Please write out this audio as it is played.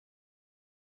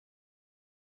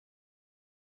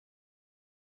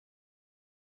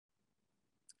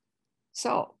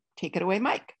So take it away,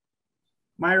 Mike.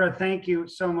 Myra, thank you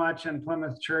so much, and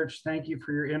Plymouth Church, thank you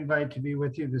for your invite to be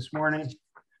with you this morning.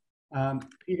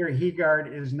 Peter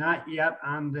Heegaard is not yet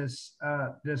on this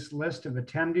list of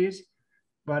attendees,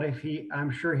 but I'm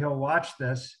sure he'll watch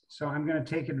this. So I'm going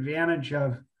to take advantage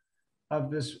of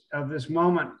this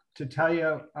moment to tell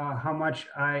you how much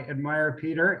I admire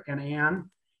Peter and Ann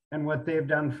and what they've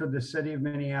done for the city of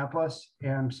Minneapolis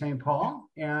and St. Paul,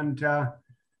 and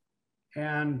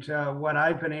what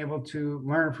I've been able to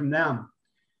learn from them.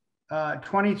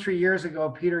 23 years ago,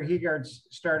 Peter Heegaard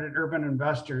started Urban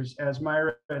Investors. As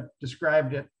Myra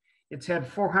described it, it's had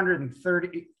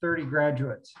 430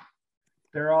 graduates.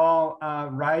 They're all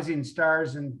rising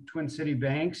stars in Twin City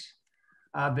banks.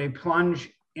 They plunge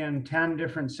in 10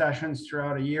 different sessions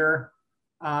throughout a year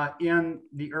in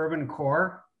the urban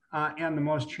core and the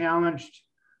most challenged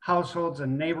households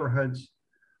and neighborhoods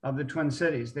of the Twin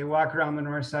Cities. They walk around the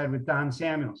North Side with Don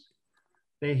Samuels.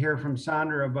 They hear from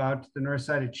Sandra about the North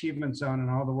Side Achievement Zone and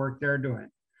all the work they're doing.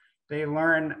 They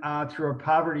learn through a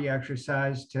poverty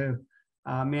exercise to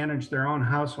manage their own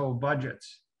household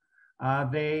budgets.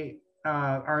 They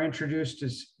are introduced to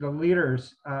the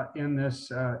leaders in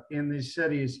these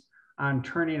cities on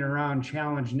turning around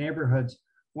challenged neighborhoods,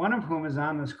 one of whom is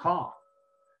on this call,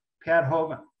 Pat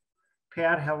Hoven.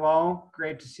 Pat, hello,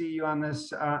 great to see you on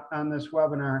this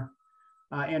webinar.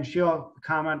 And she'll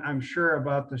comment, I'm sure,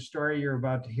 about the story you're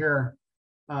about to hear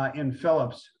in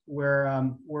Phillips, where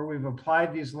we've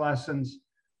applied these lessons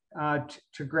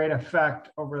to great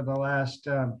effect over the last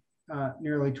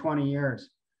nearly 20 years.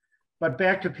 But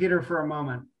back to Peter for a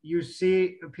moment. You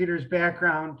see Peter's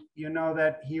background, you know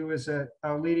that he was a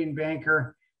leading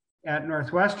banker at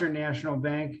Northwestern National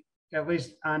Bank, at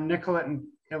least on Nicollet, and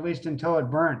at least until it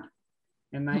burned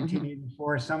in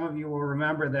 1984. Some of you will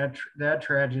remember that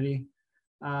tragedy.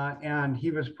 And he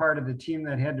was part of the team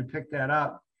that had to pick that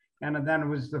up. And then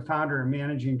was the founder and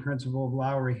managing principal of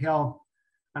Lowry Hill,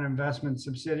 an investment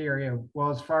subsidiary of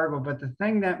Wells Fargo. But the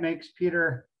thing that makes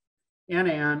Peter and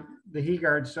Ann, the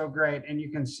Heegaards, so great, and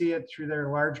you can see it through their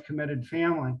large committed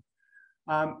family,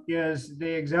 is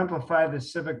they exemplify the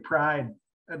civic pride,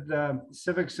 the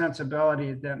civic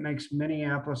sensibility that makes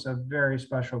Minneapolis a very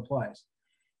special place.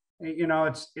 You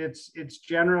know, it's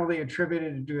generally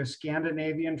attributed to a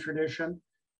Scandinavian tradition,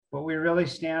 but we really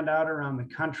stand out around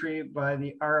the country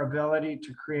by our ability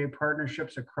to create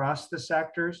partnerships across the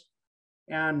sectors.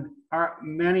 And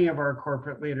many of our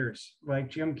corporate leaders, like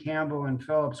Jim Campbell and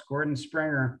Phillips, Gordon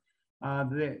Springer,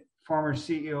 the former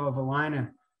CEO of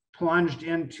Alina, plunged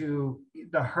into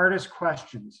the hardest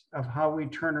questions of how we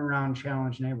turn around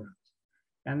challenged neighborhoods.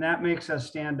 And that makes us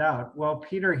stand out. Well,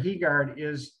 Peter Heegaard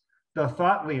is the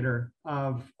thought leader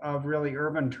of really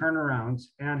urban turnarounds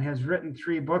and has written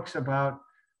 3 books about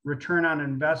return on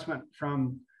investment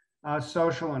from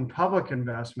social and public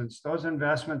investments, those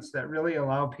investments that really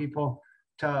allow people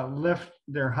to lift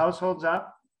their households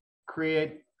up,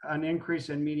 create an increase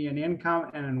in median income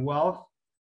and in wealth,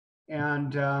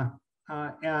 and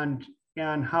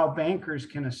how bankers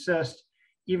can assist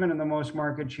even in the most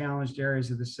market challenged areas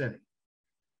of the city.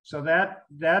 So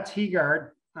that's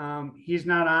Heegaard. He's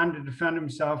not on to defend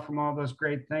himself from all those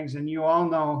great things, and you all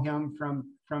know him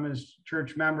from his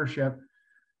church membership.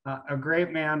 A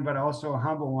great man, but also a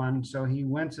humble one. So he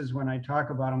winces when I talk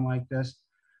about him like this.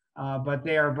 But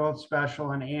they are both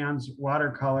special, and Ann's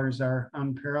watercolors are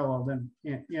unparalleled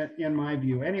in my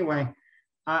view. Anyway,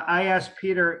 I asked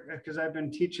Peter, because I've been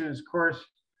teaching his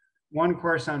one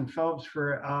course on Phillips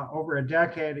for over a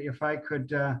decade, if I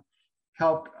could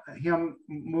help him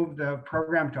move the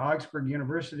program to Augsburg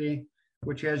University,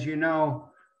 which, as you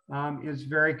know, is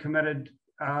very committed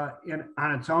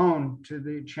on its own to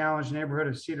the challenged neighborhood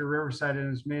of Cedar Riverside, and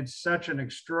has made such an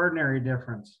extraordinary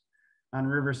difference on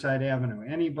Riverside Avenue.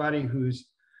 Anybody who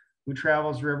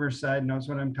travels Riverside knows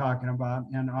what I'm talking about,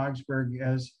 and Augsburg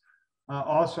is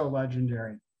also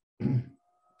legendary.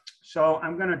 So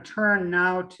I'm going to turn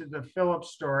now to the Phillips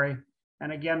story.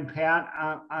 And again, Pat,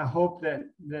 I hope that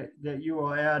you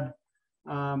will add,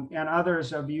 and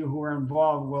others of you who are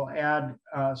involved will add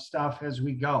stuff as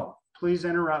we go. Please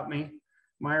interrupt me.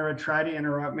 Myra, try to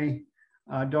interrupt me.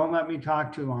 Don't let me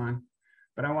talk too long.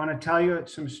 But I want to tell you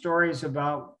some stories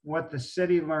about what the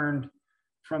city learned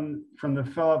from the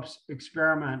Phillips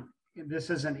experiment. This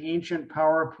is an ancient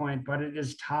PowerPoint, but it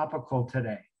is topical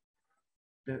today.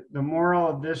 The moral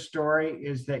of this story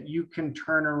is that you can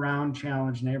turn around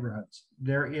challenged neighborhoods.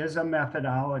 There is a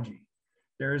methodology.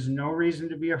 There is no reason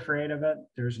to be afraid of it.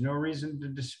 There's no reason to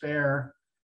despair.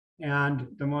 And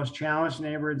the most challenged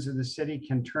neighborhoods of the city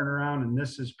can turn around, and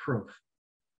this is proof.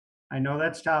 I know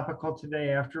that's topical today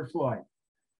after Floyd.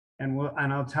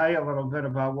 And I'll tell you a little bit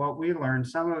about what we learned,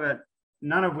 some of it,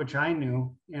 none of which I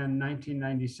knew in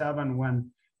 1997 when,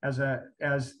 as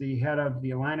the head of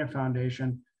the Alina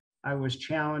Foundation, I was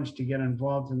challenged to get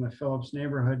involved in the Phillips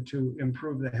neighborhood to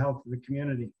improve the health of the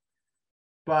community.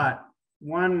 But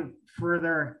one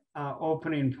further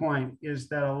opening point is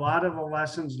that a lot of the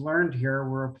lessons learned here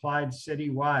were applied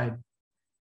citywide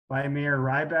by Mayor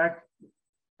Rybeck,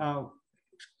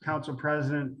 Council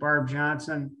President Barb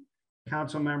Johnson,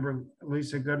 Council Member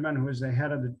Lisa Goodman, who is the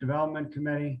head of the Development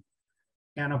Committee,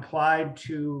 and applied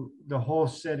to the whole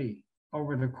city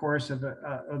over the course of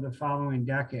the following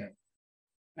decade.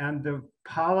 And the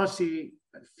policy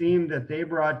theme that they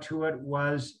brought to it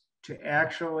was to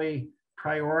actually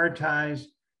prioritize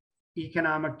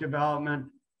economic development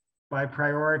by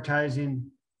prioritizing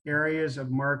areas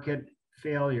of market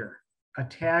failure.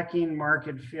 Attacking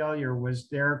market failure was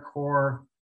their core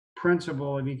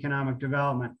principle of economic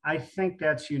development. I think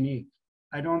that's unique.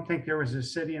 I don't think there was a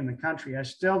city in the country. I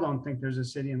still don't think there's a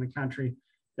city in the country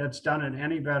that's done it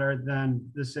any better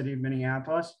than the city of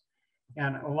Minneapolis.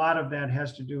 And a lot of that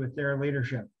has to do with their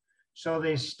leadership. So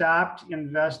they stopped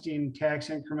investing tax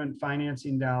increment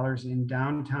financing dollars in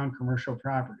downtown commercial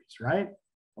properties, right?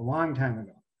 A long time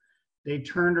ago. They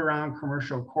turned around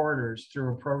commercial corridors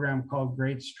through a program called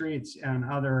Great Streets and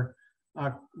other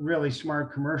really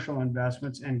smart commercial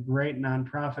investments and great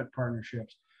nonprofit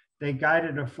partnerships. They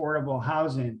guided affordable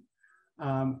housing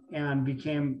and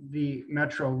became the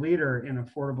metro leader in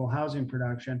affordable housing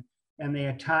production, and they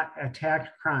attacked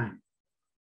crime.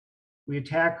 We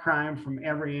attack crime from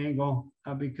every angle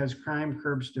because crime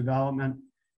curbs development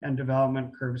and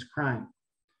development curbs crime.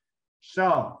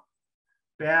 So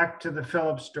back to the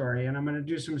Phillips story, and I'm going to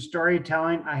do some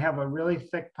storytelling. I have a really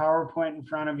thick PowerPoint in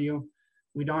front of you.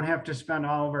 We don't have to spend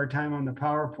all of our time on the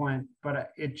PowerPoint,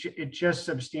 but it just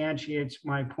substantiates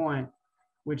my point,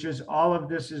 which is all of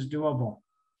this is doable.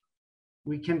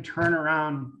 We can turn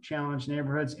around challenged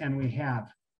neighborhoods, and we have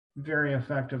very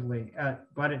effectively,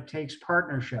 but it takes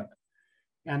partnership.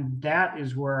 And that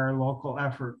is where our local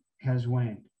effort has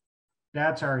waned.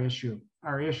 That's our issue.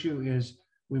 Our issue is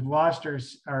we've lost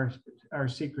our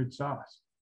secret sauce.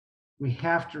 We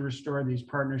have to restore these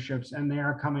partnerships, and they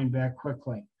are coming back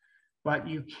quickly. But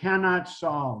you cannot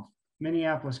solve,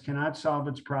 Minneapolis cannot solve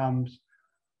its problems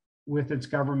with its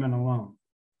government alone,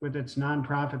 with its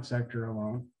nonprofit sector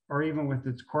alone, or even with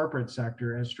its corporate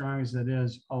sector, as strong as it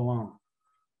is, alone.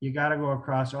 You got to go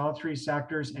across all three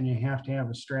sectors, and you have to have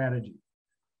a strategy.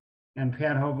 And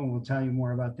Pat Hovind will tell you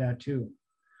more about that too.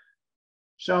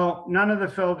 So none of the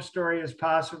Phillips story is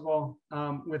possible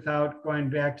without going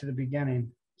back to the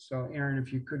beginning. So Aaron,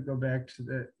 if you could go back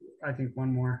to I think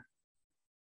one more.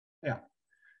 Yeah.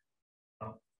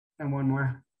 And one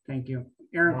more. Thank you.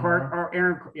 Aaron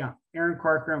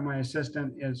Corcoran, my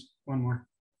assistant, is one more.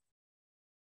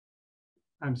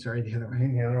 I'm sorry, the other way.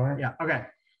 The other way? Yeah, okay.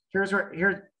 Here's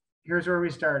where we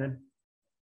started.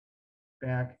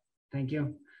 Back. Thank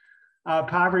you.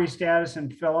 Poverty status in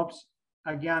Phillips.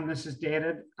 Again, this is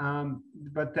dated,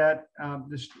 but that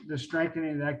the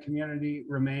strengthening of that community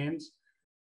remains.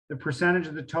 The percentage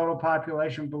of the total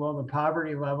population below the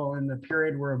poverty level in the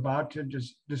period we're about to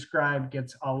just describe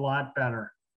gets a lot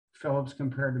better, Phillips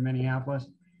compared to Minneapolis.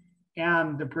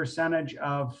 And the percentage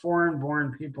of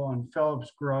foreign-born people in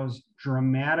Phillips grows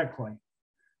dramatically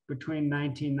between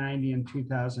 1990 and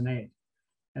 2008.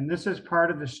 And this is part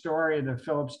of the story of the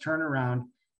Phillips turnaround,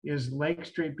 is Lake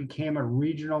Street became a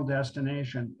regional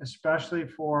destination, especially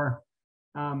for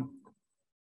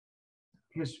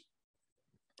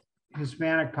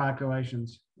Hispanic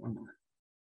populations. One more.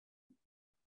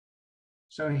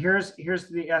 So here's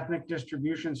the ethnic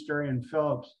distribution story in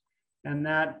Phillips, and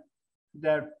that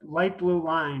light blue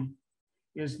line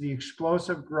is the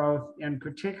explosive growth in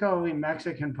particularly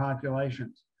Mexican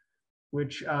populations,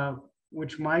 which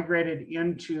migrated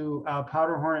into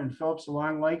Powderhorn and Phillips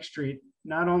along Lake Street,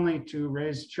 not only to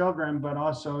raise children, but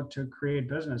also to create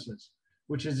businesses,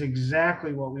 which is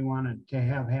exactly what we wanted to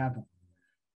have happen.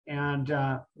 And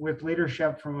with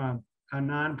leadership from a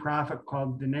nonprofit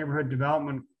called the Neighborhood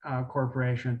Development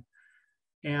Corporation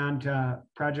and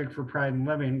Project for Pride in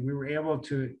Living, we were able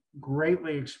to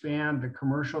greatly expand the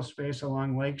commercial space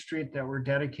along Lake Street that were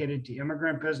dedicated to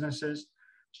immigrant businesses,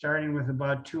 starting with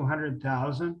about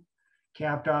 200,000,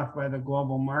 capped off by the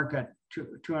global market,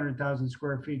 200,000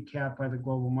 square feet capped by the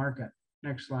global market.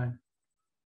 Next slide.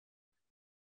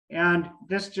 And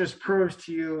this just proves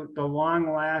to you the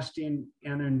long-lasting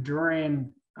and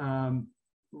enduring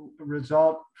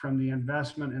result from the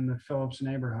investment in the Phillips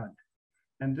neighborhood.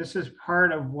 And this is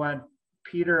part of what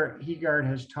Peter Heegaard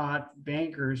has taught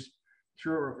bankers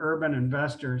through urban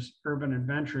investors, urban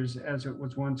adventures, as it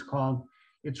was once called,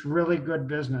 it's really good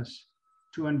business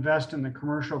to invest in the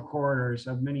commercial corridors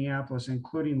of Minneapolis,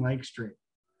 including Lake Street.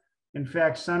 In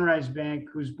fact, Sunrise Bank,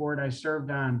 whose board I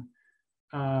served on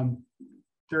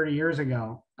 30 years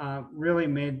ago, really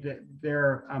made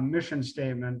their mission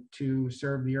statement to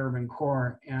serve the urban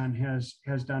core and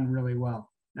has done really well.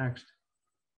 Next.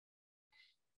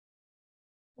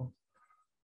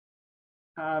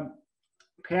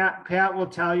 Pat will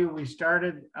tell you we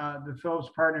started the Phillips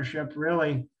Partnership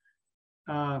really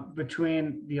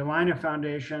between the Alina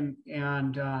Foundation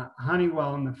and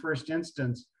Honeywell in the first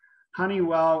instance.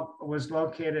 Honeywell was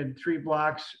located 3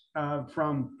 blocks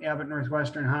from Abbott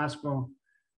Northwestern Hospital,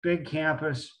 big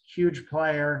campus, huge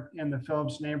player in the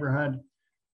Phillips neighborhood.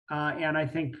 And I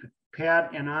think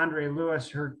Pat and Andre Lewis,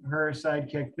 her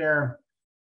sidekick there,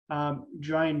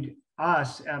 joined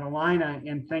us at Alina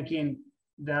in thinking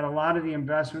that a lot of the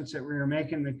investments that we were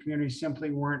making in the community simply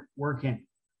weren't working.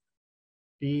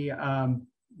 The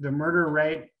murder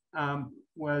rate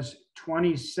was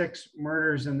 26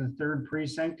 murders in the 3rd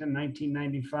precinct in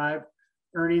 1995,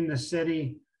 earning the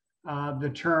city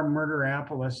the term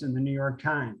Murderapolis in the New York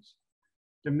Times.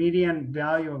 The median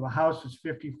value of a house was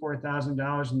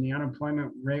 $54,000 and the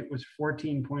unemployment rate was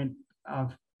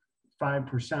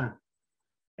 14.5%.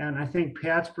 And I think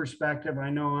Pat's perspective,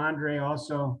 I know Andre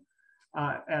also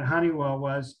at Honeywell,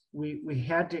 was we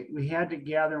had to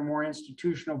gather more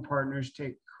institutional partners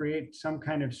to create some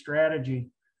kind of strategy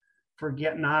for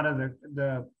getting out of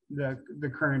the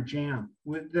current jam.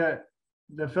 With the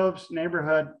Phillips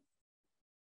neighborhood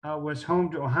was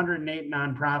home to 108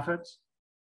 nonprofits,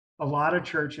 a lot of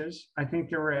churches. I think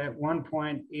there were at one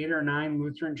point 8 or 9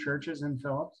 Lutheran churches in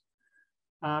Phillips.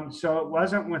 So it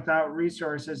wasn't without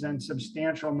resources and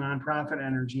substantial nonprofit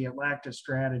energy. It lacked a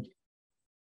strategy.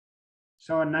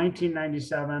 So in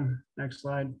 1997, next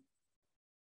slide.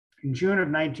 In June of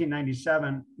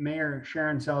 1997, Mayor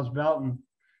Sharon Sells Belton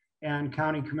and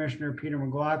County Commissioner Peter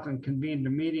McLaughlin convened a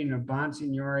meeting of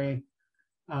Bonsignore,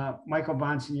 Michael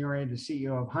Bonsignore, the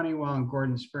CEO of Honeywell, and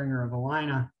Gordon Springer of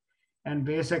Alina, and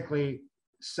basically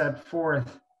set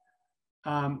forth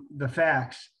the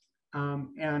facts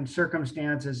and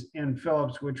circumstances in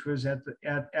Phillips, which was at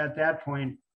that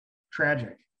point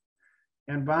tragic.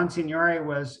 And Bonsignore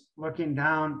was looking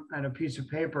down at a piece of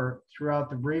paper throughout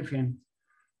the briefing,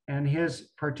 and his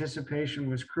participation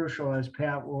was crucial, as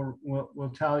Pat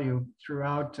will tell you,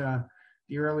 throughout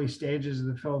the early stages of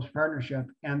the Phillips Partnership.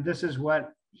 And this is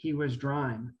what he was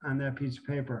drawing on that piece of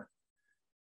paper.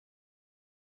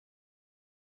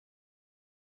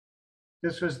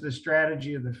 This was the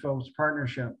strategy of the Phillips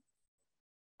Partnership.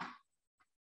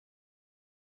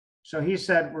 So he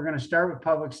said, we're going to start with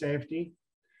public safety.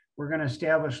 We're going to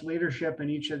establish leadership in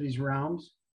each of these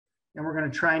realms, and we're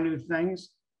going to try new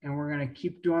things, and we're going to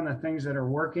keep doing the things that are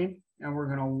working, and we're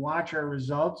going to watch our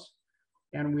results,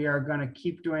 and we are going to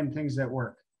keep doing things that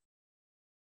work.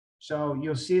 So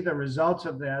you'll see the results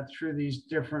of that through these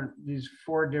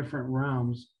 4 different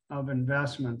realms of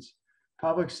investments: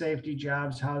 public safety,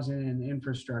 jobs, housing, and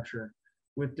infrastructure,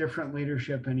 with different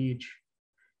leadership in each,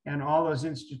 and all those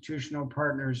institutional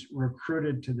partners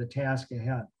recruited to the task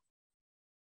ahead.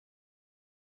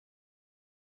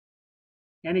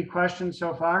 Any questions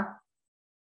so far?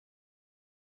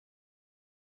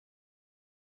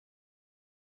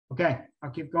 Okay, I'll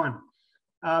keep going.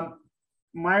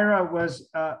 Myra was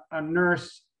a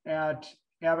nurse at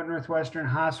Abbott Northwestern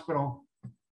Hospital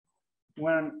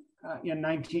when from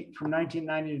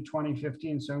 1990 to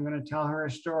 2015. So I'm going to tell her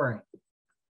a story.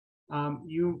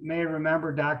 You may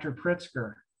remember Dr.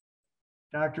 Pritzker.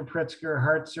 Dr. Pritzker, a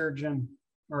heart surgeon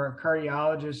or a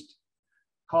cardiologist,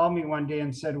 called me one day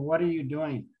and said, "What are you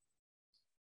doing?"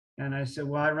 And I said,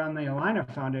 "Well, I run the Alina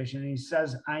Foundation." And he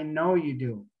says, "I know you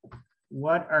do.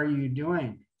 What are you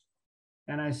doing?"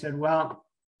 And I said, "Well,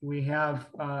 we have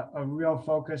a real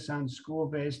focus on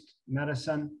school-based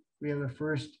medicine. We have the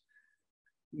first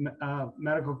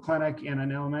medical clinic in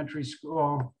an elementary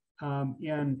school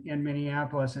in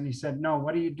Minneapolis." And he said, "No,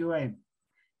 what are you doing?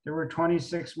 There were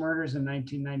 26 murders in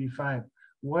 1995.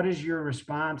 What is your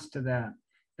response to that?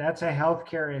 That's a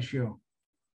healthcare issue."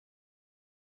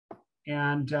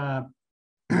 And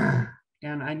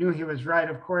and I knew he was right.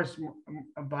 Of course,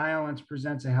 violence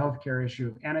presents a healthcare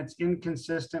issue, and it's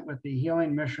inconsistent with the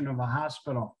healing mission of a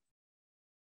hospital.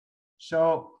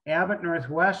 So Abbott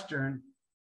Northwestern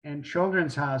and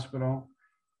Children's Hospital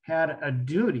had a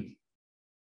duty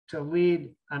to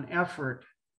lead an effort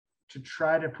to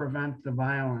try to prevent the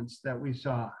violence that we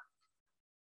saw.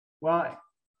 Well,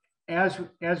 as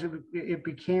it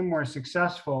became more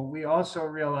successful, we also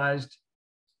realized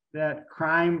that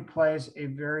crime plays a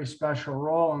very special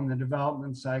role in the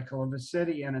development cycle of a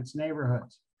city and its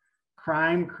neighborhoods.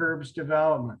 Crime curbs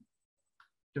development.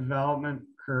 Development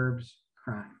curbs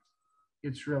crime.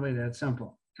 It's really that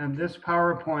simple. And this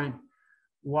PowerPoint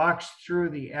walks through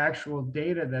the actual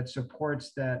data that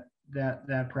supports that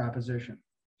proposition.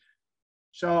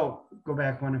 So go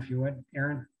back one if you would,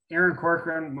 Aaron. Aaron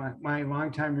Corcoran, my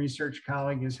longtime research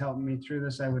colleague, is helping me through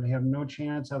this. I would have no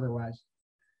chance otherwise.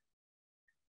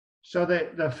 So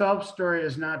the Phelps story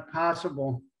is not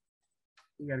possible.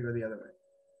 You got to go the other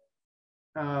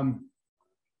way.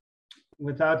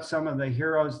 Without some of the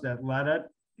heroes that led it,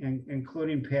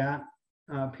 including Pat,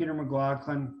 Peter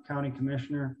McLaughlin, County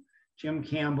Commissioner, Jim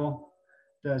Campbell,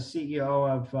 the CEO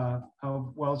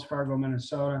of Wells Fargo,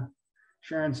 Minnesota,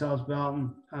 Sharon Sells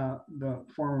Belton, the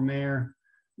former mayor,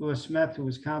 Lewis Smith, who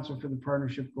was counsel for the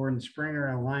partnership, Gordon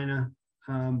Springer, Alina,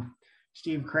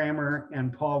 Steve Kramer,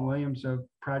 and Paul Williams of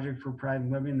Project for Pride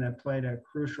and Living that played a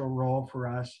crucial role for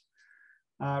us.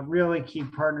 Really key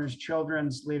partners,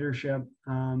 Children's Leadership,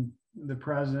 the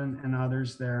president and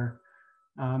others there.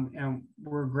 And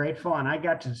we're grateful, and I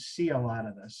got to see a lot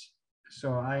of this.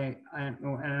 So I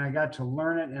got to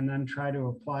learn it and then try to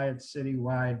apply it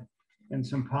citywide in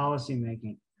some policy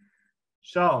making.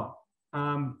 So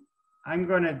I'm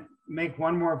going to make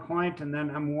one more point, and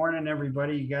then I'm warning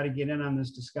everybody, you got to get in on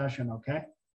this discussion, okay?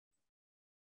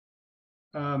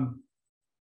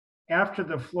 After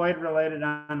the Floyd-related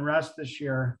unrest this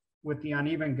year with the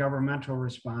uneven governmental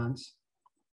response,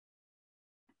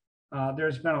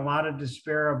 there's been a lot of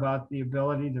despair about the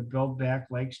ability to build back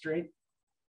Lake Street.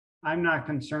 I'm not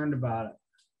concerned about it.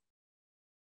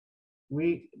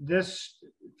 This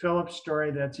Phillips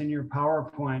story that's in your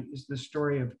PowerPoint is the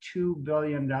story of $2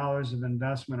 billion of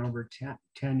investment over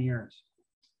 10 years.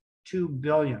 $2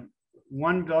 billion.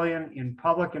 $1 billion in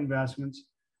public investments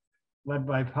led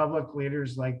by public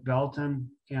leaders like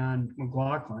Belton and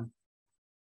McLaughlin,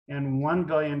 and $1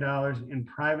 billion in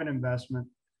private investment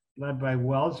led by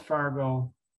Wells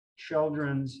Fargo,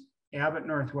 Children's, Abbott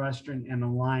Northwestern, and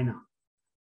Alina,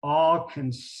 all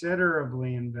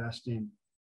considerably investing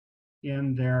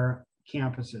in their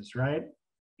campuses, right?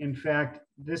 In fact,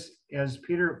 this, as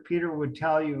Peter would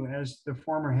tell you, as the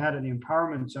former head of the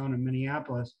empowerment zone in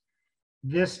Minneapolis,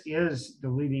 this is the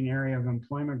leading area of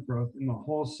employment growth in the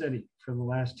whole city for the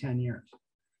last 10 years.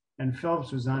 And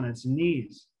Phillips was on its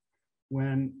knees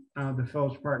when the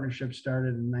Phillips partnership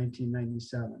started in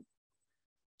 1997.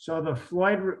 So the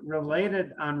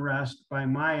Floyd-related unrest, by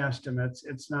my estimates,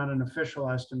 it's not an official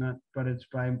estimate, but it's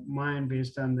by mine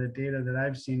based on the data that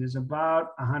I've seen, is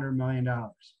about $100 million,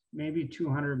 maybe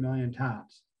 200 million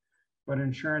tops. But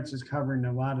insurance is covering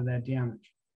a lot of that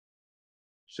damage.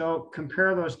 So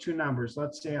compare those two numbers.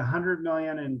 Let's say 100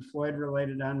 million in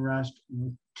Floyd-related unrest,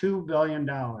 $2 billion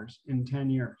in 10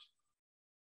 years.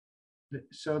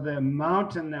 So the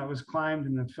mountain that was climbed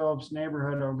in the Phillips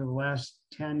neighborhood over the last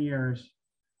 10 years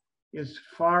is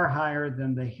far higher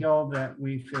than the hill that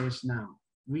we face now.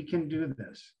 We can do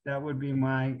this. That would be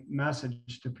my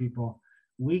message to people.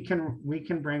 We can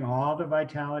bring all the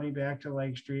vitality back to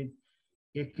Lake Street.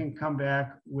 It can come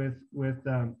back with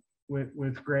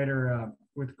greater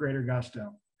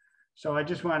gusto. So I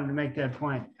just wanted to make that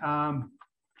point.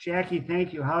 Jackie,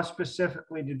 thank you. How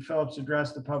specifically did Phillips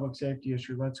address the public safety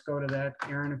issue? Let's go to that.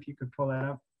 Aaron, if you could pull that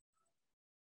up.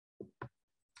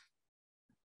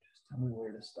 Just tell me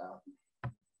where to stop.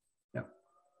 Yep.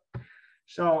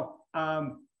 So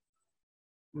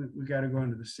we got to go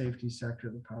into the safety sector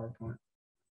of the PowerPoint.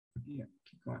 Yeah,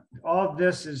 keep going. All of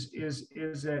this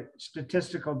is a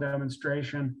statistical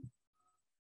demonstration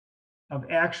of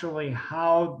actually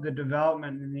how the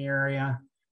development in the area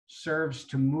serves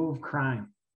to move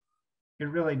crime. It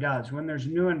really does. When there's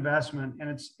new investment, and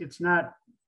it's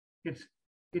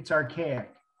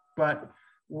archaic, but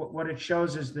what it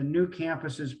shows is the new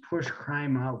campuses push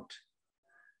crime out.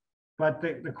 But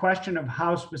the question of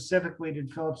how specifically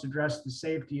did Phillips address the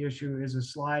safety issue is a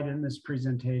slide in this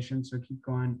presentation. So keep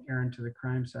going, Aaron, to the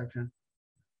crime section.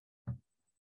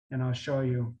 And I'll show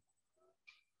you.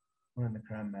 We're in the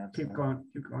crime map. Keep going,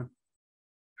 keep going.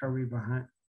 Are we behind?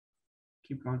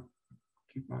 Keep going,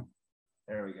 keep going.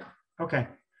 There we go. Okay.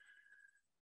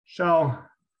 So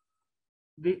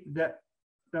the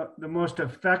most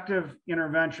effective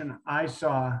intervention I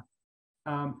saw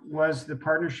was the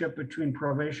partnership between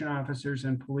probation officers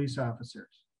and police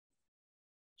officers.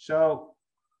 So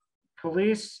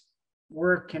police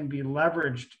work can be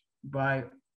leveraged by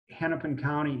Hennepin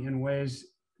County in ways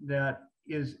that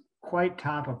is quite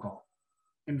topical.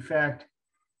 In fact,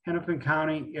 Hennepin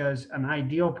County is an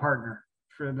ideal partner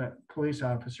for the police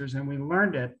officers, and we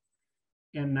learned it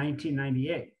in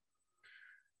 1998.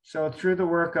 So through the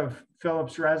work of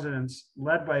Phillips residents,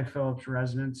 led by Phillips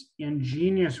residents,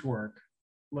 ingenious work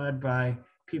led by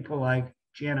people like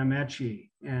Jana Mecci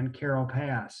and Carol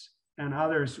Pass and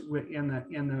others in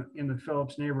the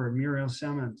Phillips neighborhood, Muriel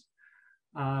Simmons.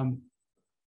 And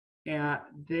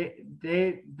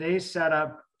they set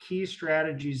up key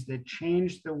strategies that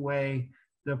changed the way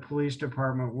the police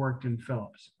department worked in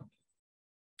Phillips.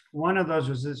 One of those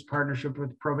was this partnership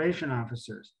with probation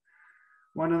officers.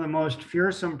 One of the most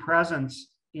fearsome presence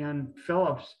in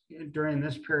Phillips during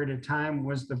this period of time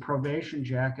was the probation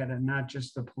jacket and not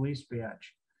just the police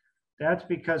badge. That's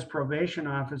because probation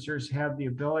officers have the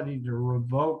ability to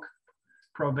revoke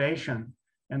probation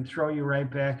and throw you right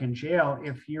back in jail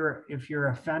if you're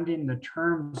offending the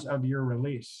terms of your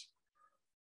release.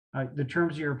 The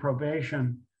terms of your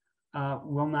probation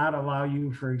will not allow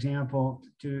you, for example,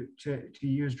 to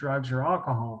use drugs or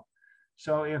alcohol.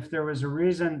 So if there was a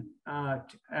reason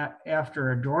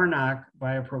after a door knock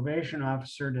by a probation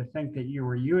officer to think that you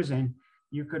were using,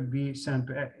 you could be sent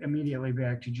immediately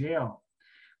back to jail,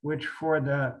 which for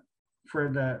the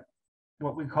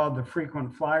what we called the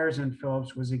frequent flyers in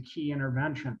Phillips was a key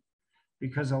intervention,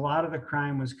 because a lot of the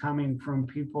crime was coming from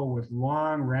people with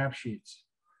long rap sheets,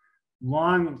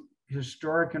 long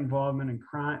historic involvement in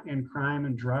crime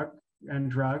and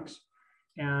drugs,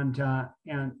 and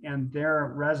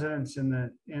their residence in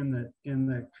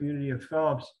the community of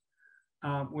Phillips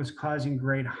was causing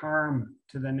great harm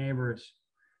to the neighbors,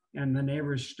 and the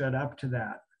neighbors stood up to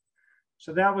that.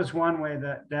 So that was one way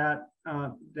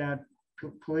that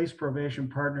police probation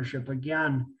partnership,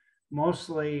 again,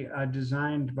 mostly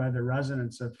designed by the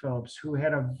residents of Phillips, who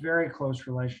had a very close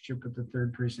relationship with the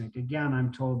 3rd Precinct. Again,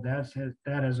 I'm told that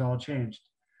has all changed,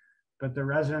 but the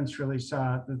residents really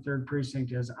saw the 3rd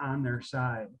Precinct as on their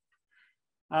side.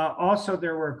 Also,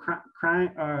 there were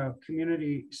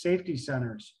community safety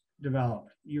centers developed.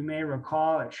 You may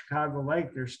recall at Chicago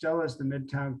Lake, there still is the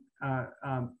Midtown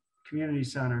Community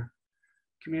Center,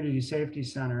 Community Safety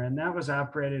Center, and that was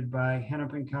operated by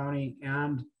Hennepin County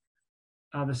and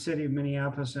the city of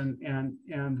Minneapolis and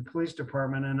the police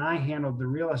department. And I handled the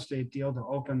real estate deal to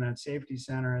open that safety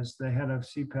center as the head of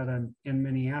CPED in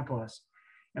Minneapolis.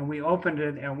 And we opened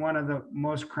it at one of the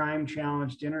most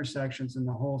crime-challenged intersections in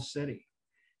the whole city.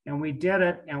 And we did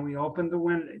it, and we opened the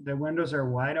window. The windows are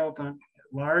wide open,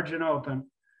 large and open,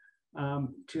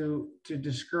 to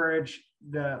discourage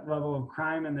the level of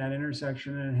crime in that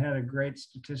intersection, and it had a great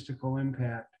statistical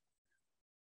impact.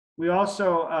 We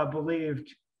also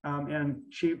believed, and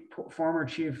former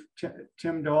Chief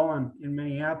Tim Dolan in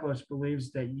Minneapolis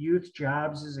believes that youth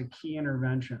jobs is a key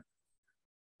intervention.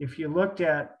 If you looked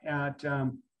at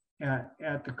the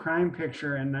crime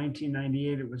picture in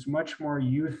 1998, it was much more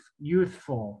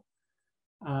youthful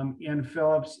in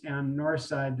Phillips and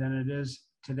Northside than it is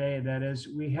today. That is,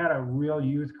 we had a real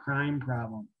youth crime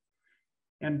problem.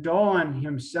 And Dolan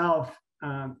himself,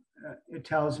 it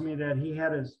tells me that he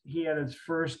had his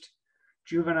first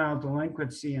juvenile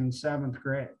delinquency in 7th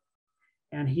grade,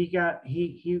 and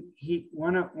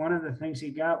one of the things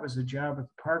he got was a job at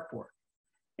the park board,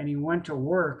 and he went to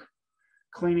work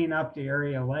cleaning up the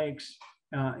area lakes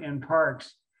and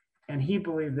parks, and he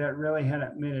believed that really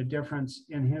had made a difference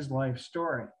in his life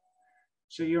story.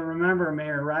 So you'll remember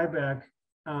Mayor Rybeck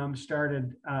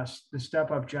started the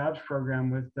Step Up Jobs program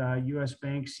with U.S.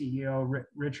 Bank CEO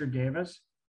Richard Davis.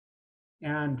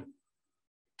 And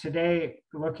today,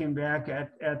 looking back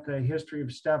at the history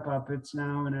of Step Up, it's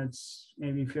now in its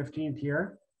maybe 15th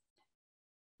year.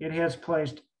 It has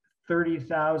placed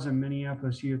 30,000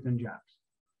 Minneapolis youth in jobs.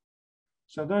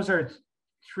 So those are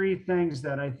 3 things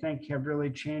that I think have really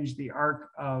changed the arc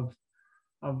of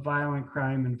violent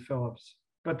crime in Phillips.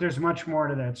 But there's much more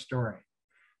to that story.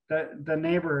 The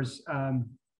neighbors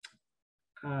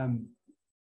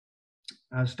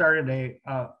started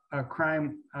a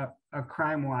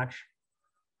crime watch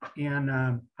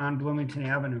on Bloomington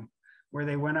Avenue, where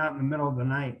they went out in the middle of the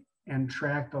night and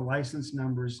tracked the license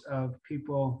numbers of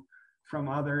people from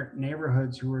other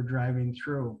neighborhoods who were driving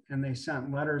through, and they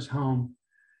sent letters home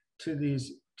to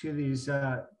these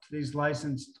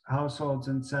licensed households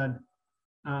and said,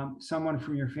 someone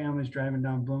from your family's driving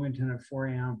down Bloomington at 4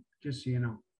 a.m. just so you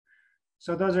know.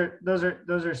 So those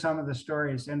are some of the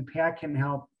stories, and Pat can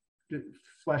help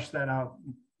flesh that out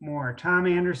more. Tom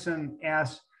Anderson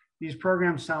asks, these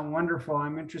programs sound wonderful.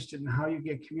 I'm interested in how you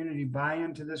get community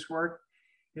buy-in to this work.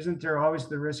 Isn't there always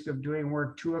the risk of doing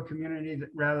work to a community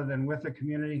rather than with a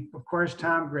community? Of course,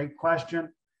 Tom, great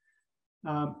question.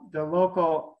 The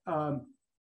local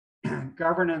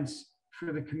governance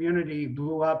for the community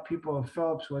blew up. People of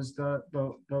Phillips was the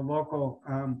local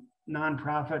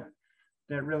nonprofit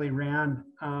that really ran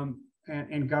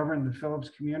and governed the Phillips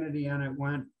community, and it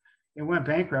went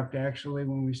bankrupt actually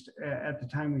when at the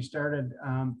time we started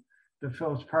the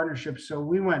Phillips partnership. So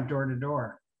we went door to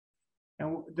door,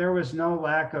 and there was no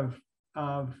lack of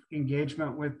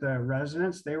engagement with the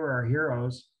residents. They were our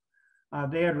heroes.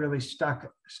 They had really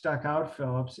stuck out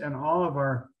Phillips, and all of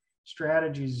our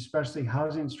strategies, especially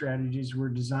housing strategies, were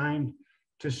designed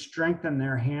to strengthen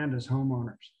their hand as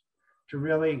homeowners, to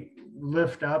really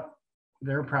lift up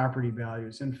their property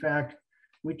values. In fact,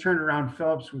 we turned around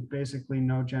Phillips with basically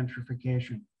no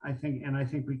gentrification. I think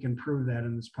we can prove that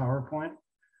in this PowerPoint.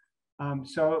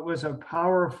 So it was a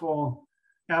powerful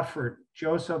effort.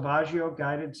 Joe Salvaggio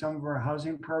guided some of our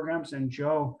housing programs, and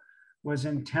Joe was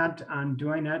intent on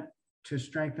doing it to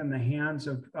strengthen the hands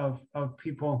of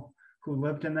people who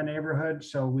lived in the neighborhood.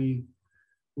 So we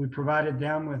provided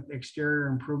them with exterior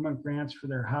improvement grants for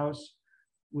their house.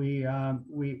 We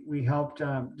helped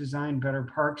design better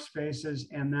park spaces,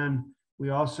 and then we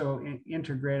also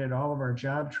integrated all of our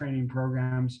job training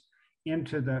programs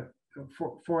into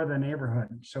for the neighborhood.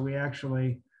 So we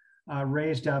actually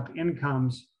raised up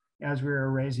incomes as we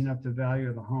were raising up the value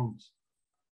of the homes.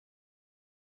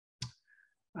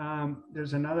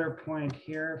 There's another point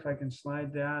here, if I can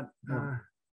slide that,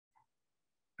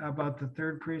 about the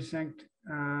third precinct.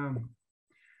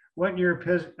 What in your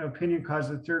opinion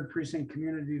caused the third precinct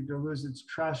community to lose its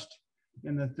trust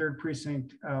in the third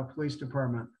precinct police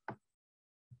department?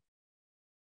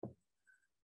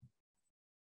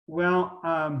 Well,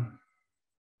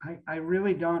 I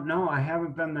really don't know. I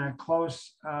haven't been that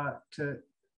close to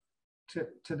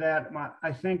that.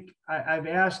 I think I've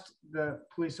asked the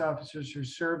police officers who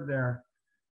served there,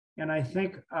 and I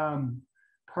think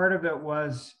part of it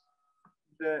was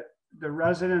the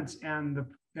residents and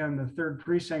the third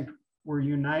precinct were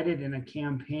united in a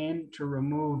campaign to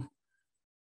remove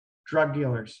drug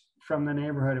dealers from the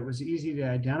neighborhood. It was easy to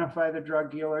identify the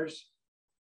drug dealers.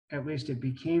 At least it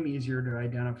became easier to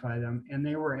identify them, and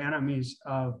they were enemies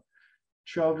of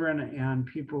children and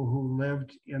people who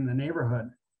lived in the neighborhood.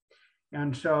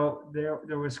 And so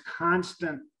there was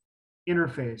constant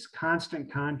interface, constant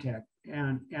contact,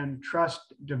 and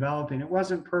trust developing. It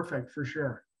wasn't perfect, for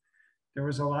sure. There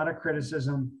was a lot of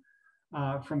criticism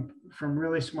from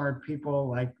really smart people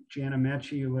like Jana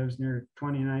Mecci, who lives near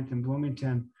 29th and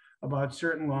Bloomington, about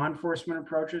certain law enforcement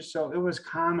approaches. So it was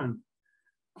common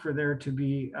for there to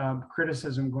be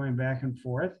criticism going back and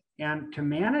forth, and to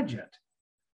manage it.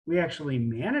 We actually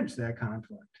managed that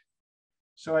conflict.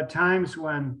 So at times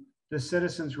when the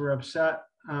citizens were upset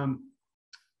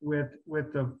with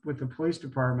the police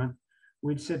department,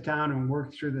 we'd sit down and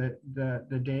work through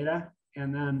the data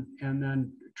and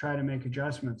then try to make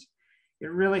adjustments.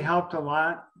 It really helped a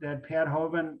lot that Pat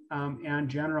Hoven and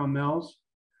General Mills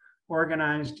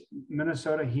organized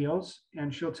Minnesota Heals,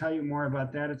 and she'll tell you more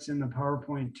about that. It's in the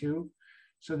PowerPoint too.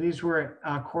 So these were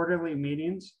quarterly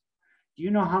meetings. Do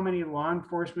you know how many law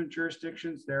enforcement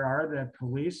jurisdictions there are that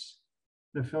police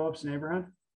the Phillips neighborhood?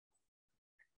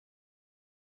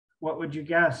 What would you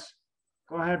guess?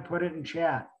 Go ahead, put it in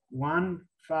chat. 18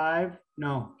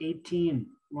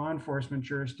 law enforcement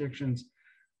jurisdictions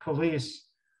police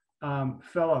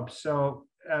Phillips. So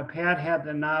Pat had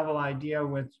the novel idea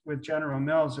with General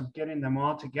Mills of getting them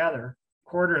all together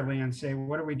quarterly and say,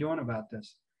 what are we doing about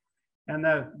this? And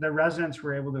the residents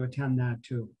were able to attend that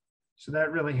too. So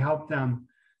that really helped them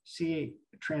see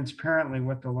transparently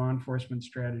what the law enforcement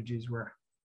strategies were.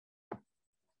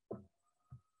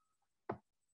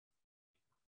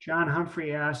 John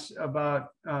Humphrey asks about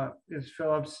is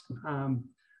Phillips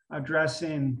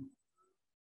addressing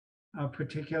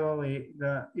particularly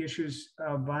the issues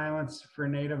of violence for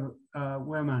Native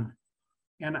women,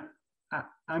 and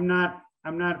I'm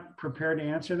not prepared to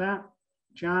answer that,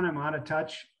 John. I'm out of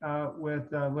touch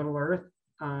with Little Earth.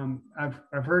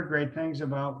 I've heard great things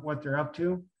about what they're up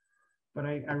to, but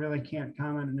I really can't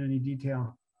comment in any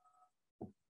detail.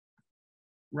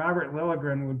 Robert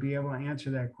Lilligren would be able to answer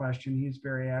that question. He's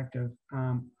very active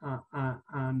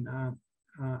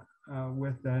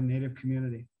with the Native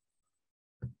community.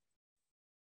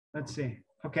 Let's see.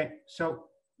 Okay, so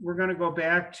we're going to go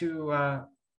back to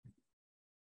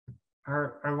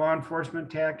our law enforcement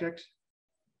tactics.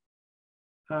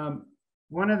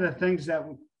 One of the things that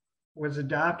was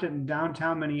adopted in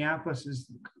downtown Minneapolis is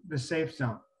the safe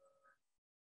zone.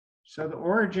 So the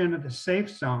origin of the safe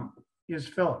zone is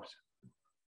Phillips.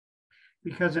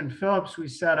 Because in Phillips, we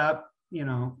set up, we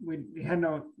had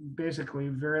basically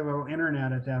very little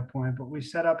internet at that point, but we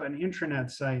set up an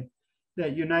intranet site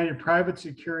that united private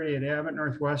security at Abbott,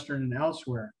 Northwestern, and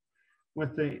elsewhere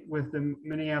with the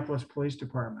Minneapolis Police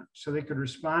Department, so they could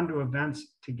respond to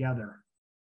events together.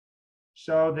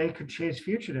 so they could chase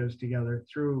fugitives together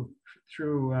through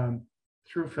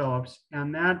Phillips.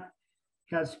 And that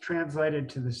has translated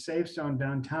to the Safe Zone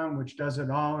downtown, which does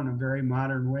it all in a very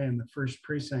modern way in the first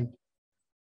precinct.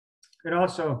 It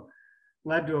also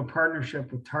led to a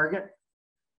partnership with Target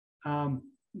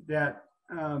that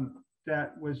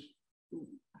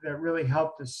really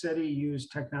helped the city use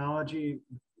technology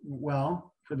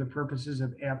well for the purposes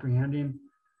of apprehending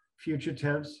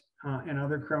fugitives and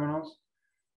other criminals.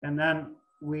 And then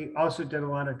we also did a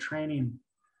lot of training,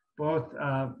 both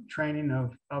training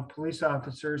of police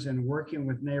officers and working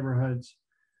with neighborhoods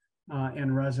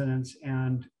and residents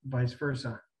and vice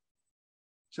versa.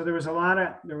 So there was a lot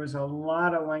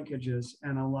of linkages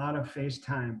and a lot of face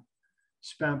time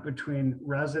spent between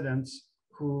residents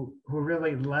who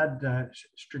really led the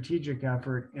strategic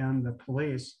effort and the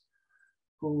police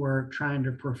who were trying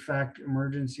to perfect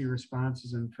emergency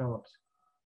responses in Phillips.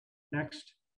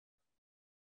 Next.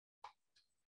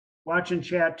 Watching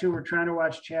chat too. We're trying to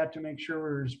watch chat to make sure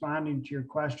we're responding to your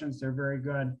questions. They're very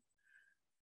good.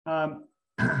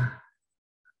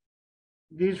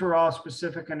 These were all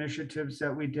specific initiatives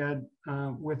that we did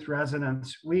with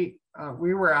residents. We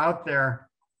were out there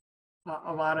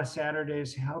a lot of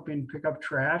Saturdays helping pick up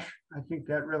trash. I think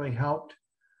that really helped.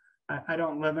 I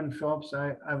don't live in Phillips.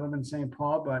 I live in St.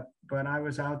 Paul, but I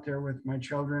was out there with my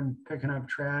children picking up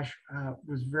trash.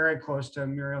 Was very close to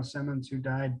Muriel Simmons, who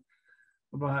died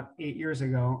about 8 years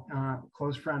ago,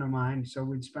 close friend of mine. So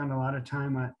we'd spend a lot of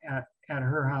time at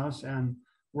her house and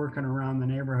working around the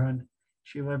neighborhood.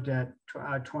 She lived at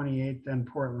 28th and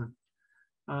Portland.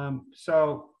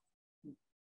 So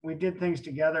we did things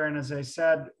together. And as I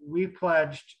said, we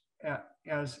pledged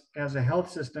as a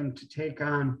health system to take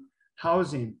on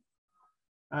housing.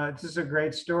 This is a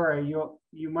great story.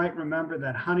 You might remember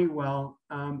that Honeywell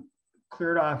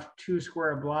cleared off 2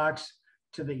 square blocks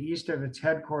to the east of its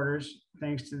headquarters,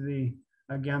 thanks to the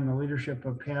leadership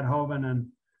of Pat Hoban and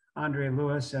Andre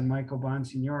Lewis and Michael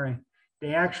Bonsignori.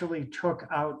 They actually took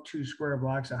out 2 square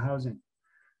blocks of housing.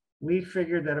 We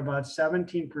figured that about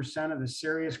 17% of the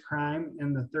serious crime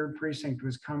in the 3rd precinct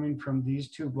was coming from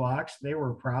these 2 blocks. They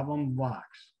were problem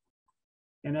blocks.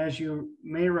 And as you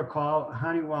may recall, a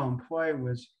Honeywell employee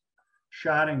was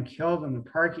shot and killed in the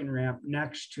parking ramp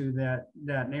next to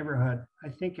that neighborhood, I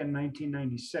think in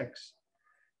 1996.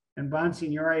 And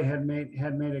Bonsignori had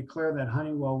made it clear that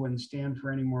Honeywell wouldn't stand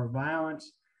for any more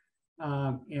violence.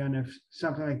 And if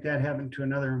something like that happened to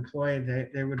another employee,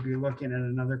 they would be looking at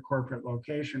another corporate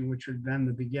location, which would have been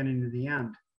the beginning of the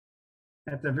end.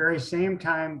 At the very same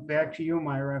time, back to you,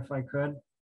 Myra, if I could.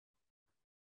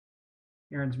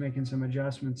 Aaron's making some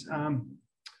adjustments.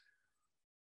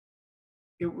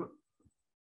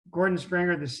 Gordon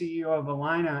Springer, the CEO of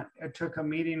Allina, took a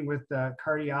meeting with the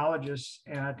cardiologists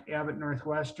at Abbott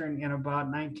Northwestern in about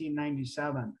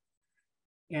 1997.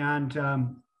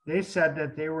 And they said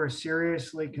that they were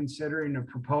seriously considering a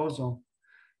proposal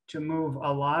to move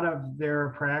a lot of their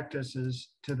practices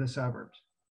to the suburbs,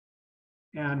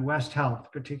 and West Health,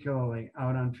 particularly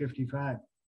out on 55.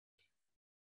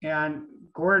 And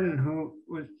Gordon, who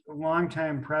was a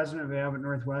longtime president of Abbott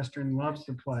Northwestern, loves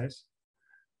the place,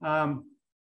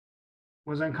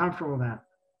 was uncomfortable with that,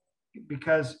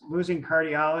 because losing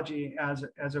cardiology as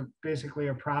basically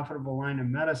a profitable line of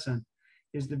medicine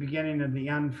is the beginning of the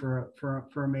end for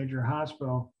a major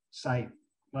hospital site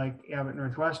like Abbott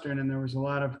Northwestern, and there was a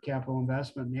lot of capital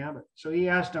investment in Abbott. So he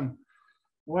asked him,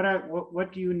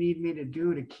 what do you need me to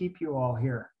do to keep you all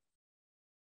here?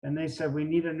 And they said, we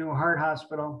need a new heart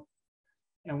hospital,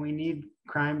 and we need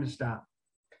crime to stop.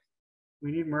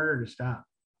 We need murder to stop.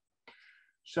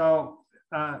 So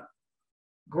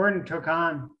Gordon took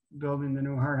on building the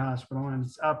new heart hospital, and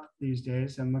it's up these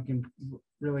days and looking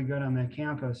really good on that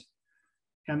campus.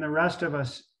 And the rest of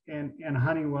us in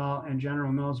Honeywell and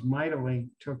General Mills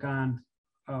mightily took on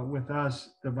with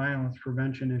us the violence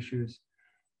prevention issues.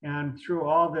 And through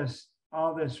all this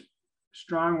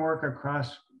strong work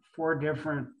across 4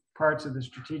 different parts of the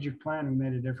strategic plan, we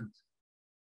made a difference.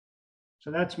 So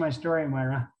that's my story,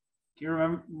 Myra. Do you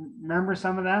remember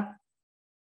some of that?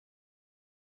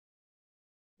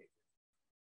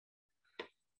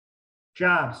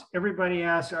 Jobs. Everybody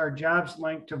asks, are jobs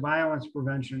linked to violence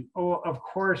prevention? Oh, of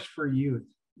course, for youth.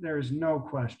 There's no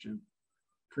question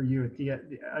for youth. The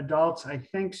adults, I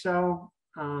think so,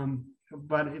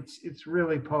 but it's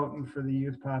really potent for the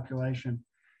youth population.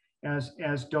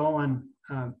 As Dolan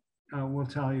will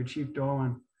tell you, Chief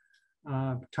Dolan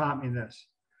taught me this.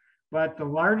 But the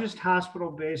largest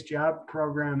hospital-based job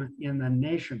program in the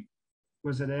nation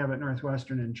was at Abbott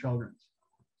Northwestern in Children's.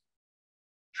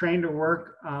 Train to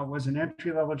Work was an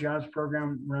entry-level jobs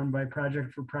program run by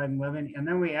Project for Pride and Living. And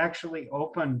then we actually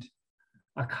opened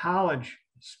a college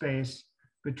space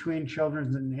between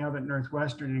Children's and Abbott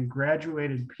Northwestern and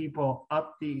graduated people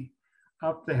up the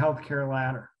healthcare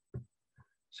ladder.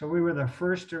 So we were the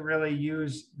first to really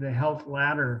use the health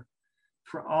ladder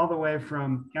for all the way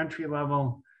from entry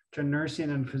level to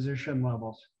nursing and physician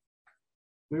levels.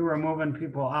 We were moving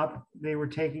people up. They were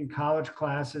taking college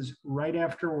classes right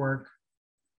after work,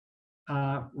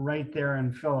 right there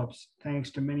in Phillips,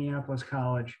 thanks to Minneapolis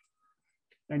College.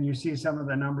 And you see some of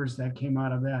the numbers that came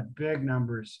out of that, big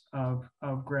numbers of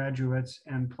graduates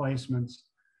and placements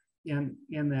in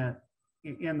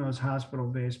those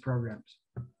hospital-based programs.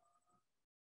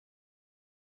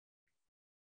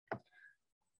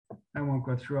 I won't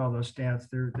go through all those stats.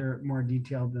 They're more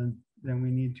detailed than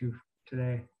we need to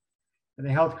today. The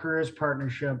Health Careers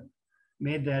Partnership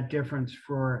made that difference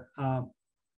for,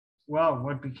 well,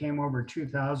 what became over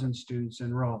 2,000 students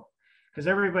enrolled. Because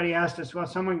everybody asked us, well,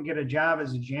 someone can get a job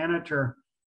as a janitor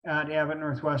at Abbott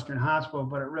Northwestern Hospital,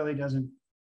 but it really doesn't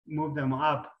move them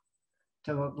up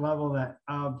to the level that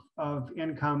of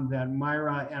income that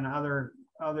Myra and other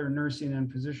nursing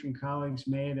and physician colleagues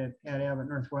made at Abbott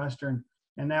Northwestern.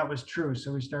 And that was true.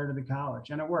 So we started the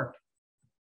college and it worked.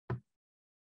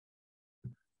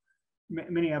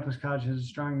 Minneapolis College has a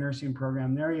strong nursing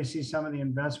program. There you see some of the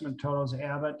investment totals.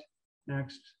 Abbott,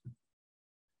 next.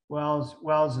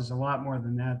 Wells is a lot more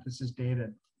than that. This is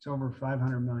dated. It's over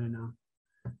 500 million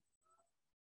now.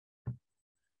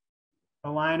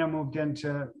 Alina moved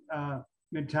into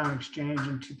Midtown Exchange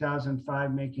in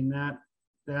 2005, making that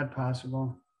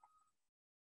possible.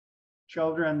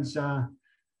 Children's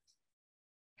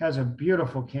has a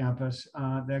beautiful campus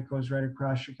that goes right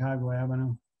across Chicago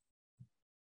Avenue.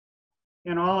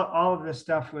 And all of this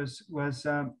stuff was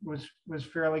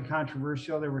fairly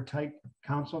controversial. There were tight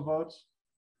council votes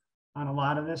on a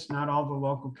lot of this. Not all the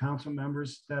local council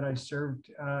members that I served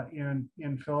in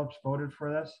Phillips voted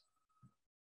for this.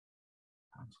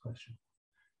 Tom's question.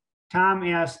 Tom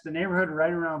asked, the neighborhood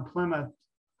right around Plymouth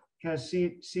has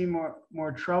seen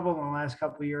more trouble in the last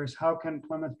couple of years. How can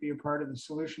Plymouth be a part of the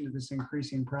solution to this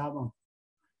increasing problem?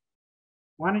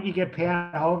 Why don't you get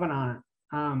Pat Hoven on it?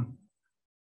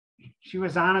 She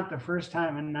was on it the first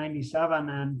time in '97,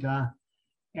 and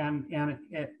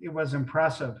it was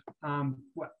impressive.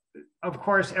 Of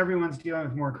course, everyone's dealing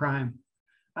with more crime.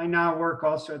 I now work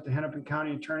also at the Hennepin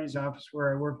County Attorney's Office,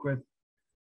 where I work with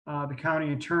the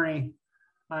county attorney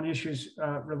on issues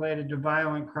related to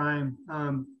violent crime.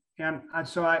 And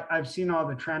so I've seen all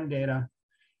the trend data.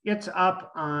 It's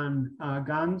up on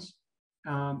guns.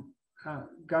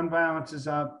 Gun violence is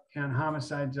up and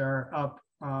homicides are up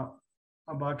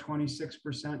about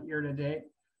 26% year to date,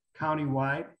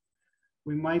 countywide.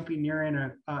 We might be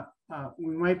nearing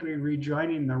we might be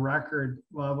rejoining the record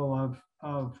level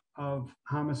of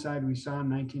homicide we saw in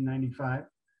 1995,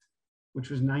 which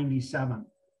was 97.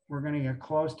 We're going to get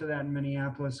close to that in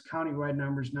Minneapolis. Countywide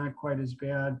numbers not quite as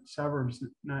bad. Suburbs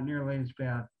not nearly as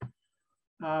bad.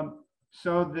 But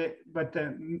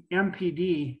the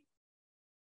MPD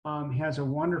has a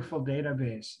wonderful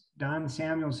database. Don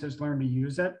Samuels has learned to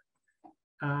use it.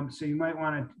 So you might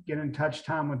want to get in touch,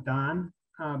 Tom, with Don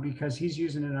because he's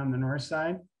using it on the north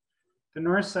side. The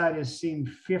north side has seen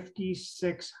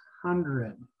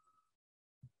 5,600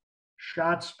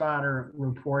 ShotSpotter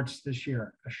reports this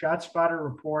year. A ShotSpotter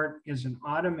report is an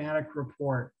automatic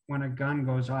report when a gun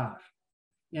goes off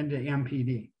into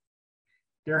MPD.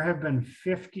 There have been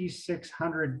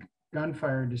 5,600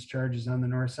 gunfire discharges on the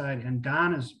north side, and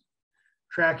Don is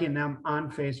tracking them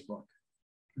on Facebook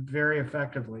very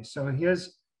effectively. So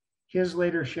his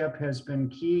leadership has been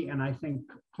key, and I think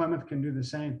Plymouth can do the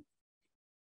same.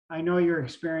 I know you're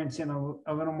experiencing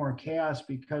a little more chaos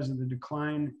because of the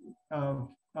decline of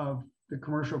the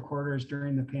commercial corridors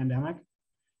during the pandemic.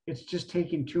 It's just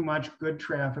taking too much good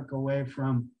traffic away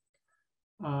from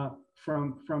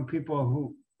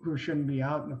people who shouldn't be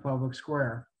out in the public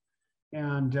square,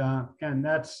 and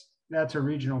that's a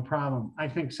regional problem. I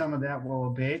think some of that will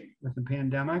abate with the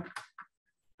pandemic,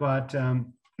 but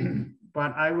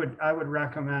I would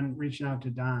recommend reaching out to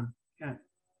Don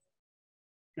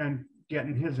and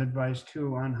getting his advice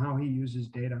too on how he uses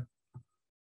data.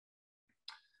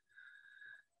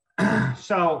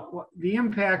 So the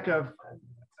impact of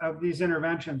these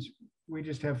interventions, we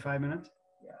just have 5 minutes?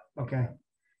 Yeah. Okay.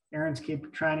 Aaron's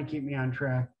trying to keep me on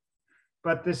track.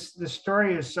 But the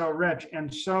story is so rich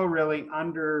and so really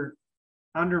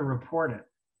underreported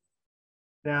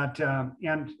that,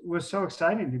 and was so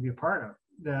exciting to be a part of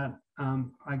that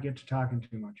I get to talking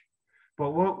too much.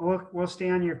 But we'll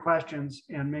stay on your questions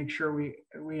and make sure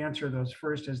we answer those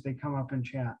first as they come up in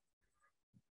chat.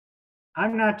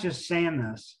 I'm not just saying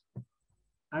this.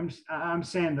 I'm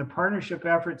saying the partnership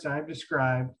efforts I've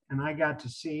described and I got to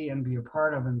see and be a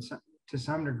part of to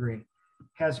some degree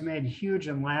has made huge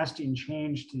and lasting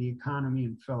change to the economy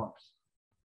in Phillips.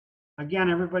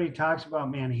 Again, everybody talks about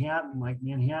Manhattan, like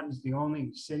Manhattan's the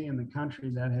only city in the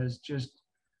country that has just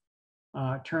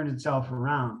turned itself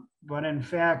around. But in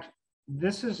fact,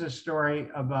 this is a story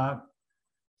about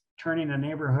turning a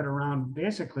neighborhood around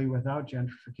basically without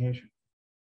gentrification,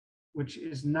 which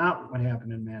is not what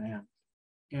happened in Manhattan.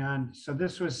 And so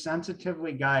this was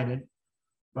sensitively guided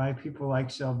by people like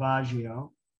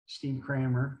Salvaggio, Steve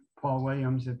Kramer, Paul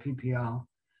Williams at PPL,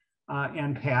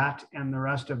 and Pat, and the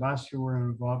rest of us who were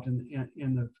involved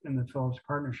in the Phillips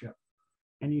partnership.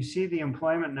 And you see the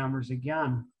employment numbers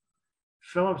again.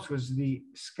 Phillips was the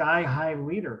sky-high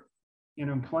leader in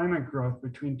employment growth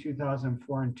between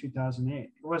 2004 and 2008.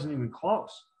 It wasn't even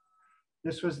close.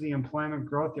 This was the employment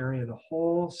growth area of the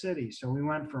whole city. So we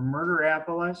went from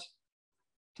Murderapolis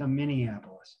to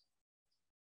Minneapolis.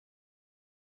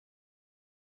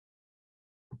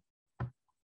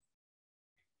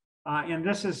 And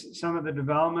this is some of the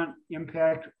development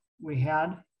impact we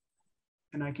had.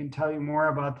 And I can tell you more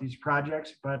about these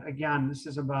projects, but again, this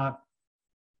is about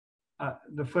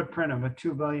the footprint of a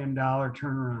 $2 billion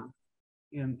turnaround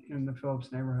in the Phillips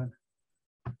neighborhood.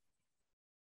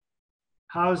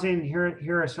 Housing,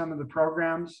 here are some of the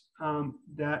programs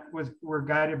that were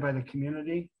guided by the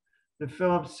community. The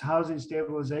Phillips Housing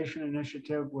Stabilization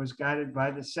Initiative was guided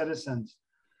by the citizens.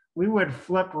 We would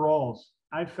flip roles.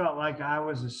 I felt like I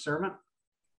was a servant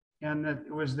and that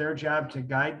it was their job to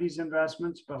guide these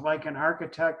investments, but like an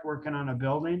architect working on a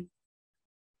building,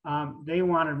 they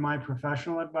wanted my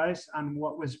professional advice on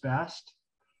what was best,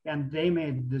 and they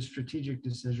made the strategic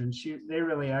decisions. They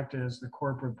really acted as the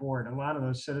corporate board. A lot of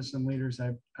those citizen leaders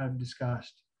I've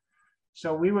discussed.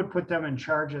 So we would put them in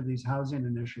charge of these housing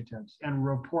initiatives and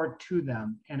report to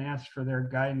them and ask for their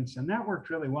guidance, and that worked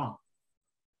really well.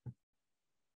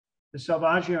 The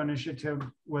Salvaggio initiative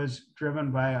was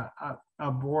driven by a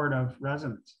board of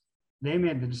residents. They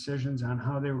made the decisions on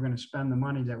how they were going to spend the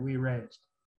money that we raised.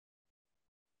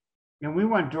 And we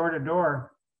went door to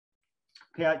door.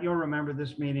 Pat, you'll remember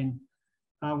this meeting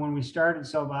when we started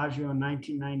Salvaggio in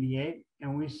 1998,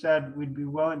 and we said we'd be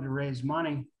willing to raise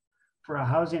money for a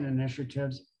housing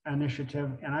initiative.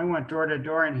 And I went door to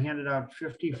door and handed out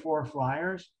 54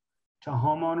 flyers to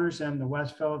homeowners in the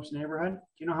West Phillips neighborhood. Do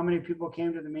you know how many people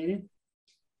came to the meeting?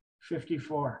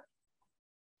 54.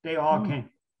 They all came.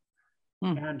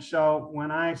 And so when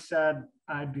I said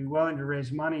I'd be willing to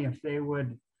raise money if they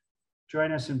would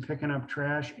join us in picking up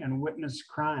trash and witness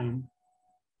crime,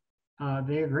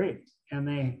 they agreed. And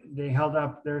they held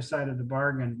up their side of the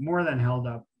bargain, more than held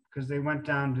up, because they went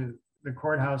down to the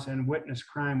courthouse and witnessed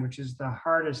crime, which is the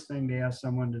hardest thing to ask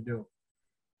someone to do.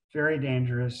 Very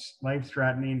dangerous,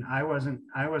 life-threatening. I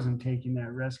wasn't taking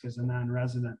that risk as a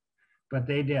non-resident, but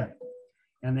they did.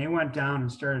 And they went down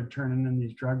and started turning in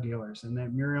these drug dealers, and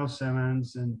that Muriel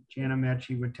Simmons and Jana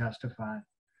Mechie would testify.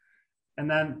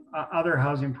 And then other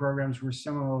housing programs were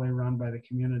similarly run by the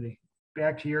community.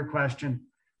 Back to your question,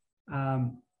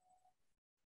 Tom,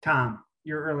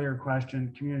 your earlier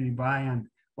question, community buy-in.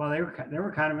 Well, they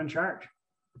were kind of in charge.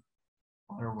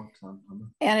 Waterworks on Plymouth.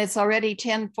 And it's already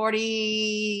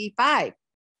 10:45.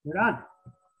 We're done.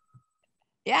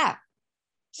 Yeah.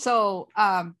 So,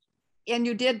 and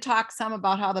you did talk some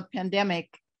about how the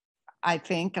pandemic, I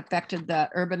think, affected the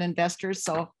urban investors.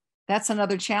 So that's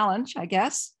another challenge, I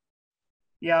guess.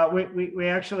 Yeah, we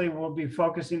actually will be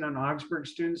focusing on Augsburg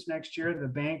students next year. The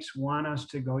banks want us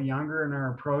to go younger in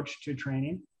our approach to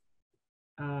training.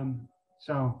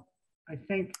 So I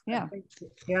think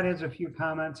Pat has a few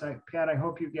comments. Pat, I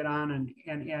hope you get on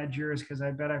and add yours, because I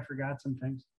bet I forgot some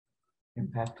things.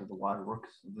 Impact of the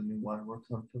waterworks, the new waterworks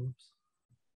on Phillips.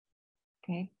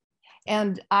 Okay.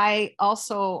 And I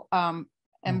also am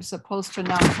supposed to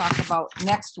now talk about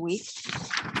next week.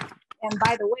 And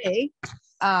by the way,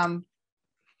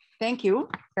 thank you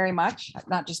very much.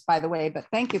 Not just by the way, but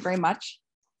thank you very much,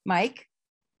 Mike,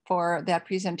 for that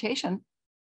presentation.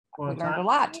 Well, we learned a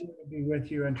lot. To be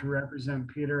with you and to represent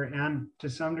Peter and to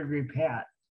some degree Pat.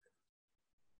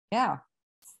 Yeah,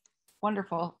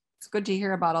 wonderful. It's good to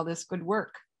hear about all this good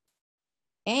work.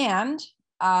 And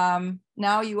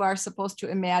now you are supposed to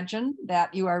imagine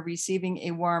that you are receiving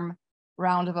a warm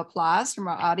round of applause from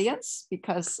our audience,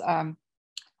 because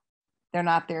they're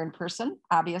not there in person,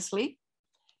 obviously.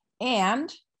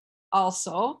 And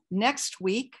also next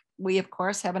week, we of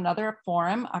course have another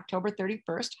forum, October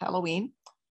 31st, Halloween.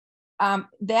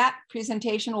 That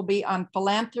presentation will be on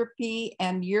philanthropy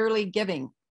and yearly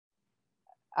giving.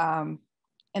 And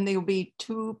there will be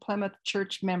 2 Plymouth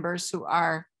church members who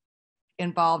are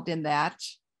involved in that.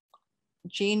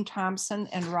 Jean Thompson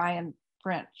and Ryan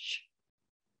French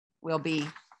will be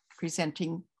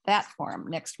presenting that forum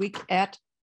next week at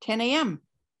 10 a.m.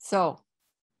 So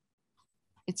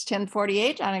it's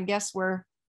 10:48, and I guess we're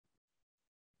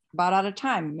about out of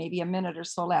time, maybe a minute or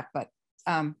so left, but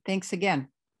thanks again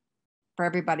for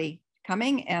everybody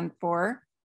coming and for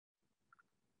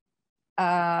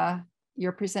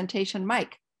your presentation,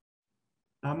 Mike.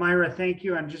 Myra, thank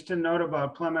you. And just a note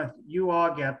about Plymouth, you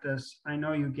all get this. I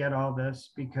know you get all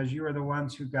this because you are the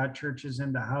ones who got churches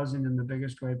into housing in the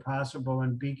biggest way possible.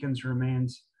 And Beacons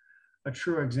remains a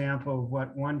true example of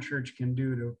what one church can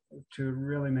do to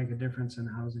really make a difference in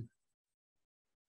housing.